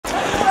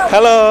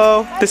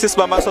Hello, this is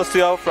Bambang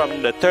Sulistio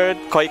from the third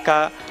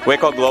KOICA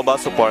WeKO Global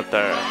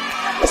Supporter.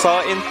 So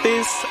in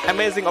this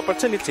amazing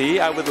opportunity,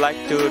 I would like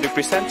to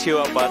represent you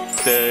about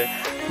the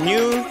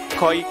new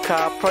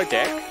KOICA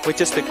project,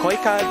 which is the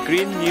KOICA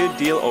Green New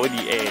Deal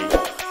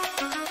ODA.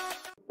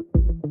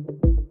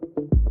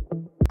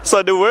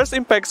 So the worst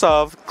impacts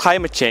of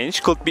climate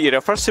change could be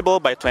irreversible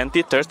by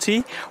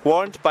 2030,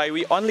 warned by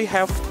we only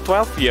have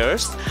 12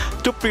 years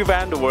to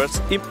prevent the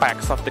worst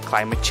impacts of the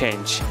climate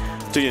change.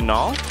 Do you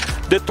know?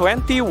 The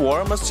 20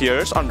 warmest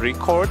years on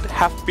record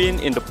have been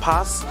in the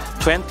past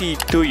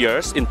 22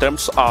 years in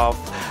terms of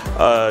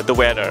the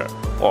weather.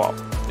 Well,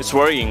 it's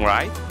worrying,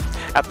 right?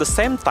 At the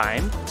same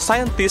time,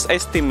 scientists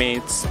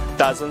estimate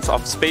dozens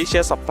of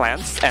species of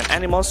plants and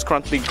animals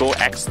currently go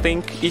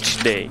extinct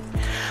each day,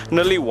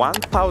 nearly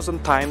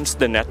 1,000 times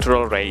the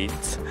natural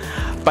rate.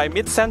 By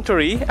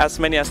mid-century, as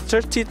many as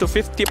 30 to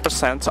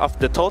 50% of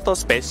the total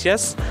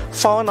species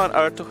found on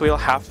Earth will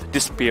have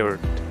disappeared.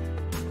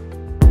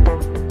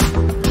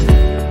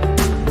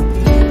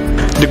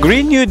 The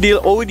Green New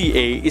Deal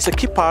ODA is a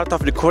key part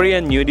of the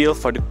Korean New Deal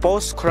for the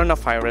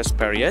post-coronavirus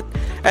period,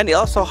 and it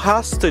also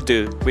has to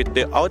do with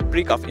the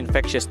outbreak of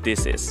infectious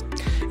disease.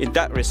 In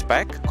that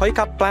respect,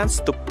 KOICA plans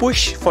to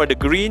push for the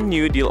Green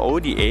New Deal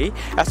ODA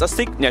as a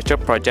signature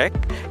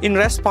project in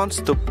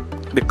response to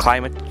the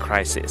climate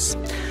crisis.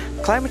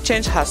 Climate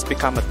change has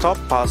become a top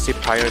policy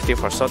priority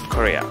for South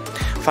Korea.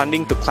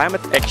 Funding to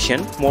climate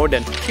action more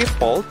than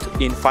tripled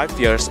in 5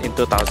 years in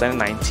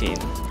 2019.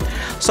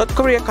 South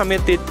Korea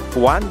committed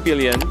 $1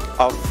 billion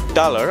of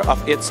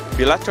its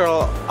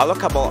bilateral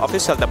allocable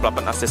official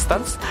development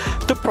assistance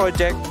to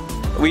projects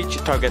which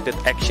targeted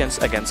actions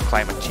against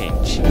climate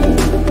change.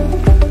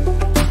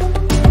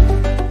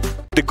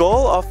 The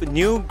goal of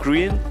new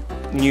Green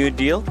New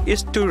Deal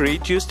is to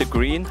reduce the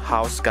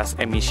greenhouse gas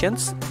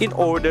emissions in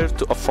order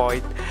to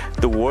avoid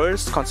the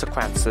worst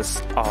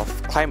consequences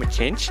of climate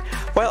change,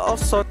 while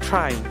also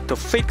trying to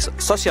fix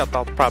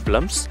societal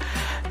problems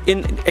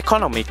in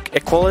economic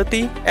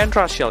equality and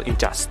racial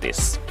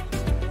injustice.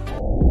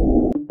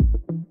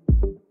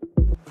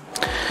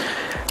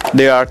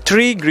 There are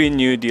three Green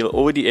New Deal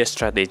ODA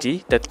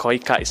strategies that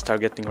KOICA is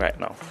targeting right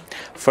now.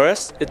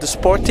 First, it is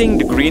supporting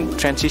the green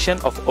transition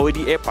of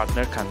ODA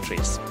partner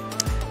countries.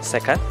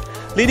 Second,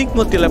 leading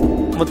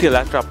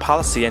multilateral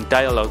policy and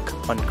dialogue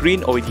on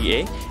green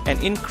ODA and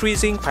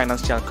increasing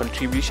financial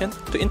contribution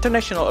to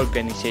international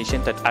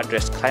organizations that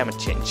address climate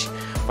change.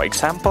 For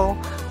example,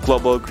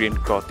 Global Green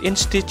Growth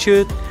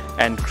Institute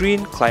and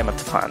Green Climate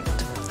Fund.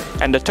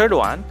 And the third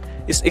one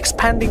is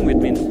expanding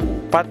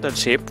within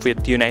partnership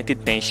with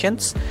United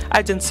Nations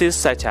agencies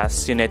such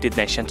as United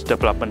Nations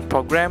Development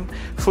Programme,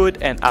 Food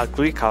and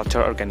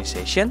Agriculture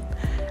Organization,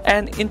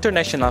 and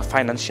international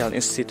financial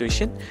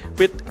institution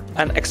with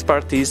an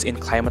expertise in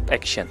climate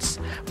actions.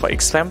 For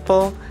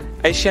example,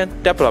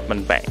 Asian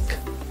Development Bank.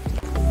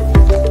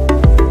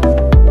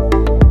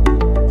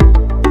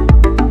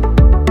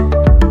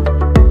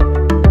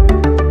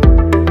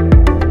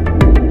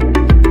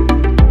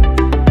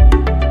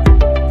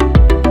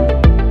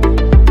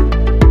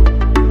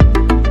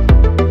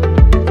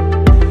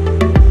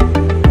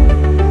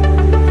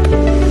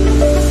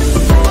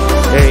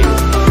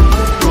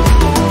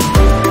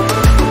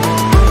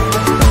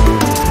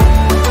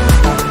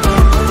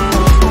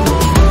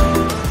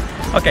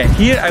 Okay,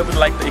 here I would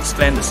like to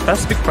explain the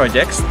specific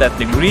projects that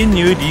the Green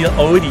New Deal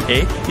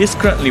ODA is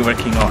currently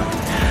working on.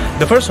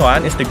 The first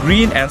one is the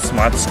Green and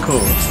Smart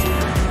Schools.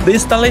 The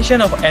installation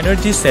of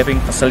energy-saving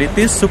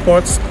facilities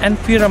supports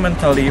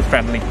environmentally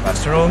friendly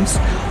classrooms,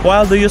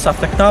 while the use of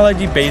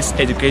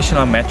technology-based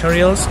educational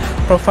materials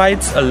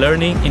provides a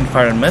learning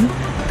environment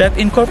that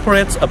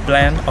incorporates a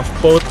blend of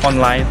both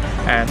online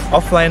and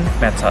offline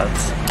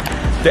methods.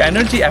 The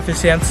energy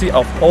efficiency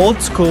of old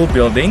school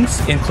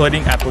buildings,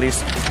 including at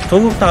least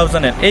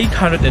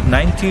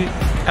 2,890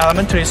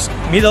 elementary,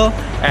 middle,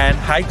 and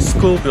high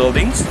school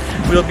buildings,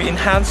 will be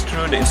enhanced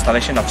through the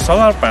installation of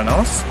solar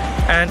panels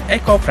and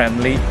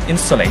eco-friendly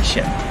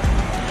installation.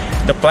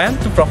 The plan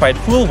to provide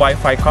full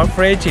Wi-Fi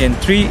coverage in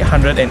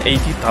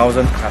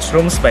 380,000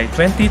 classrooms by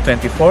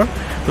 2024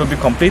 will be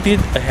completed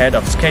ahead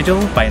of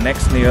schedule by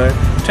next year,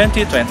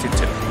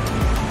 2022.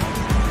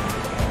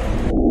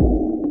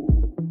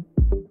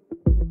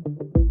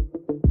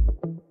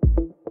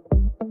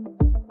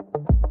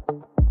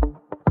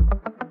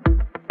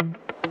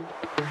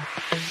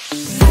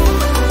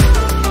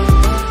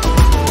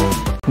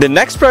 The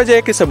next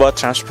project is about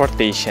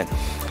transportation.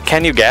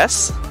 Can you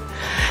guess?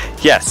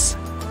 Yes,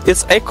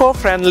 it's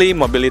eco-friendly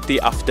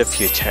mobility of the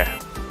future.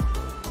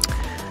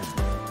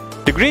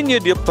 The Green New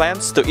Deal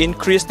plans to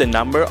increase the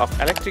number of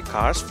electric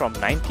cars from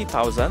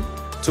 90,000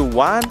 to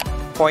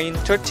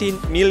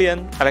 1.13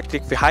 million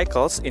electric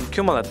vehicles in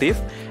cumulative,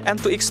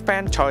 and to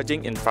expand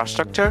charging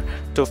infrastructure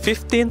to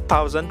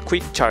 15,000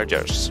 quick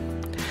chargers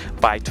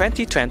by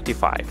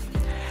 2025.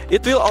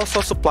 It will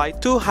also supply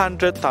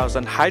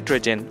 200,000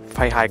 hydrogen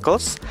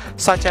vehicles,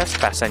 such as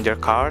passenger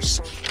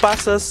cars,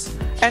 buses,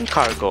 and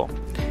cargo.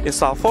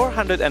 install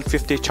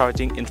 450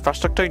 charging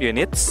infrastructure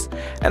units,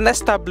 and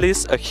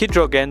establish a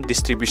hydrogen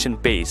distribution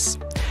base,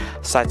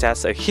 such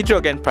as a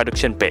hydrogen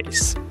production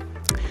base.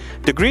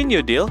 The Green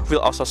New Deal will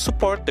also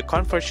support the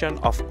conversion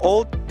of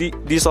old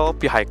diesel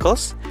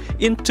vehicles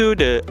into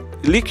the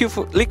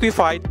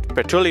liquefied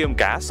petroleum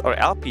gas or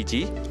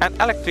LPG and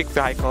electric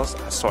vehicles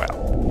as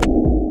well.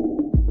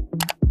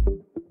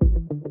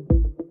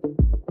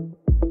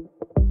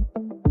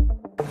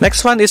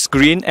 Next one is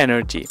green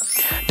energy.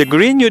 The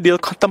Green New Deal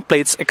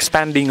contemplates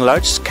expanding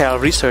large-scale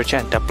research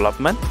and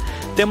development,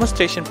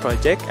 demonstration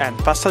projects, and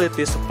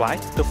facility supply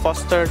to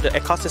foster the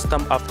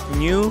ecosystem of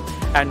new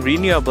and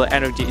renewable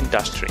energy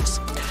industries,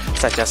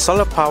 such as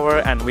solar power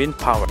and wind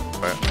power.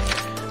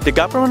 The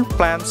government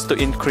plans to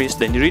increase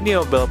the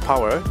renewable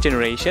power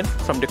generation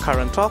from the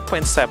current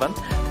 12.7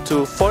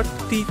 to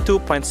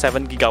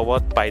 42.7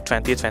 gigawatt by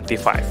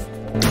 2025.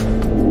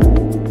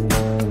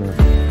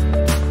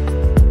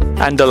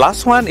 And the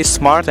last one is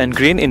smart and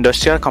green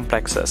industrial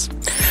complexes.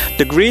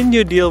 The Green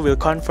New Deal will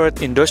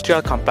convert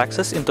industrial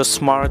complexes into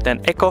smart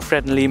and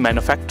eco-friendly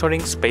manufacturing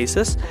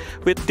spaces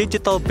with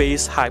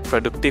digital-based high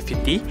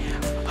productivity,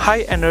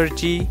 high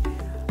energy,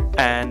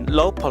 and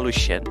low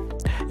pollution.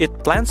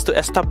 It plans to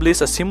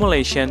establish a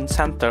simulation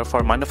center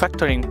for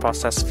manufacturing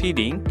process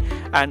feeding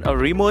and a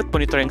remote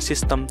monitoring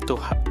system to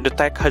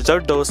detect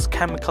hazardous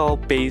chemicals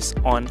based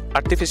on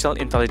artificial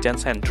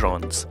intelligence and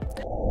drones.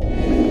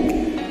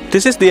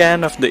 This is the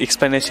end of the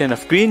explanation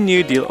of Green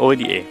New Deal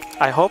ODA.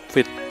 I hope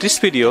with this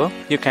video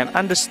you can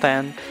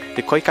understand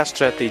the KOICA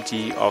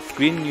strategy of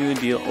Green New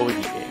Deal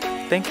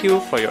ODA. Thank you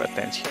for your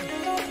attention.